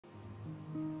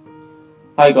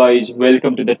Hi guys,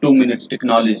 welcome to the 2 Minutes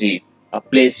Technology, a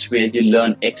place where you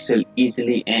learn Excel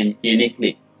easily and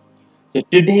uniquely. So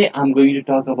today I'm going to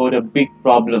talk about a big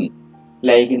problem.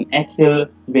 Like in Excel,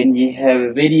 when we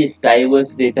have various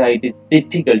diverse data, it is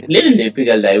difficult, little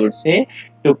difficult I would say,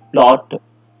 to plot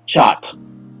chart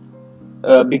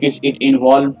because it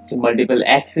involves multiple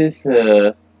axes.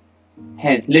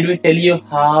 Hence, let me tell you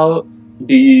how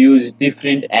do you use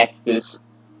different axes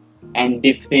and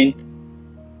different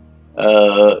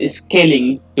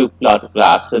scaling to plot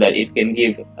graphs so that it can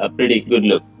give a pretty good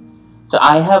look. So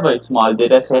I have a small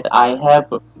data set. I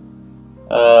have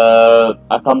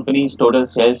a company's total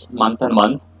sales month on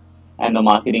month and the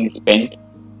marketing spent,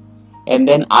 and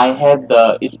then I have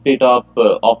the split of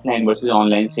offline versus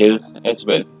online sales as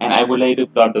well, and I would like to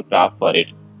plot the graph for it.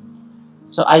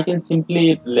 So I can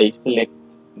simply like select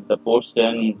the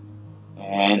portion,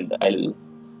 and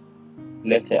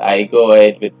let's say I go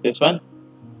ahead with this one.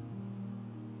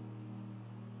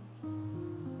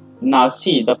 Now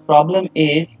see, the problem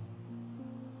is,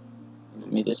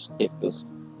 let me just take this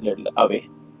little away.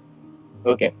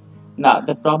 Okay, now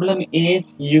the problem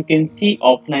is you can see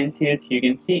offline sales, you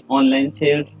can see online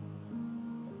sales,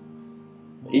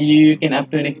 you can up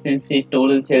to an extent see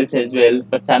total sales as well,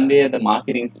 but somewhere the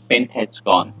marketing spent has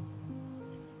gone.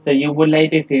 So you would like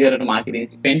to figure out marketing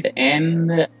spent,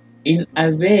 and in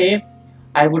a way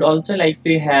I would also like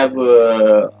to have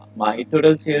my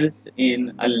total sales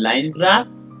in a line graph,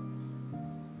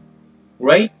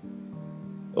 right?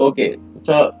 Okay,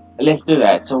 so let's do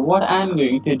that. So what I'm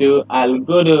going to do, I'll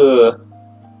go to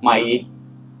my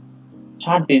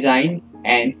chart design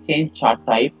and change chart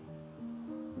type.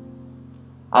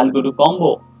 I'll go to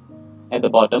combo at the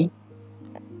bottom,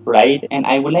 right? And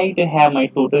I would like to have my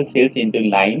total sales into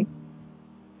line.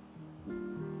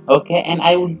 Okay, and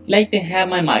I would like to have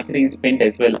my marketing spent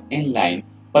as well in line.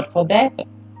 But for that,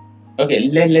 okay,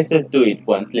 let's just do it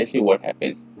once. Let's see what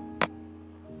happens.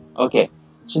 Okay,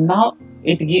 so now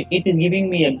it is giving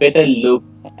me a better look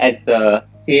as the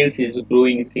sales is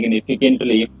growing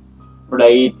significantly,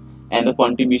 right? And the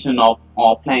contribution of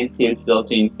offline sales is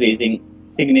also increasing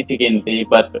significantly,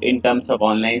 but in terms of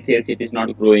online sales it is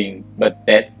not growing. But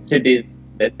that is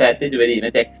very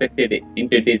much expected in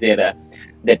today's era,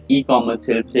 that e-commerce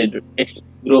sales should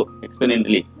grow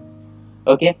exponentially.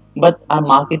 Okay, but our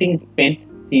marketing spend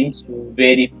seems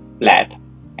very flat,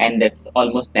 and that's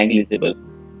almost negligible.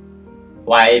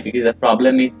 Why? Because the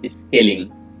problem is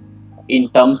scaling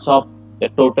in terms of the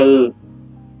total.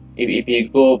 If you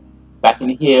go back in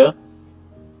here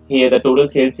the total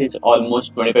sales is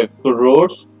almost 25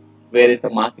 crores, whereas the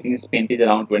marketing spent is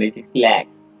around 26 lakh.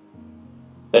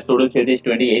 The total sales is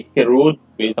 28 crores,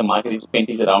 whereas the marketing spent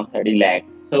is around 30 lakh.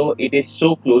 So it is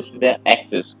so close to the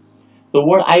axis. So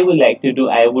what I would like to do,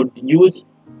 I would use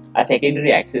a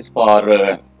secondary axis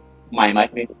for my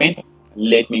marketing spent.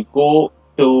 Let me go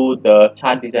to the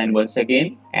chart design once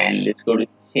again, and let's go to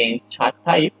change chart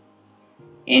type.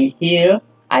 And here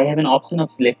I have an option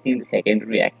of selecting the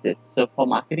secondary axis. So for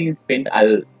marketing spend,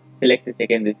 I'll select the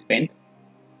secondary spend,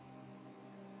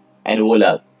 and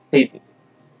voila. So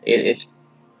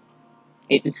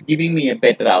it's giving me a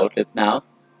better outlook now.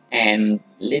 And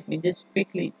let me just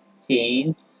quickly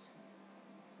change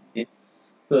this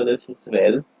colors as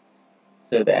well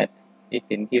so that it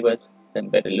can give us some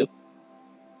better look.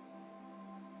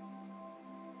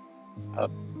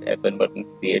 F1 button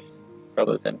creates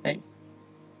trouble sometimes.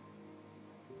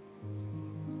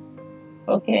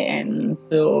 Okay, and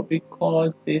so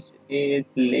because this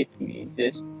is, let me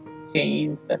just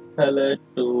change the color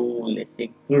to, let's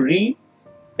say, green.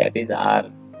 That is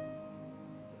our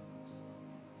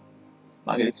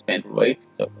market spent, right?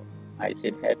 So I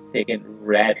should have taken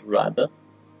red rather,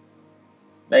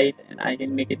 right? And I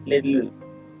can make it little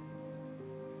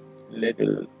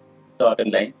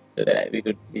dotted line so that we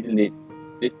could easily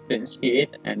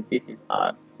differentiate. And this is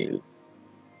our sales.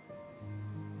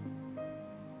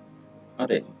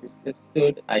 Alright, this looks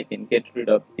good. I can get rid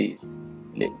of these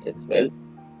links as well.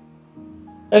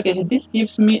 Okay, so this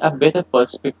gives me a better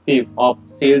perspective of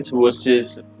sales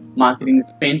versus marketing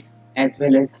spend, as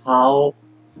well as how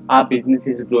our business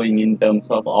is growing in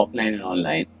terms of offline and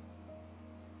online,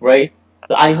 right?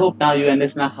 So I hope now you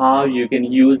understand how you can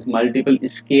use multiple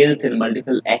scales and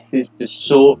multiple axes to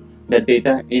show the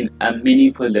data in a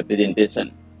meaningful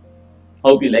representation.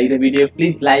 Hope you like the video.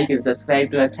 Please like and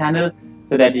subscribe to our channel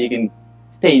so that you can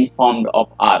stay informed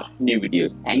of our new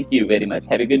videos. Thank you very much.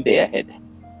 Have a good day ahead.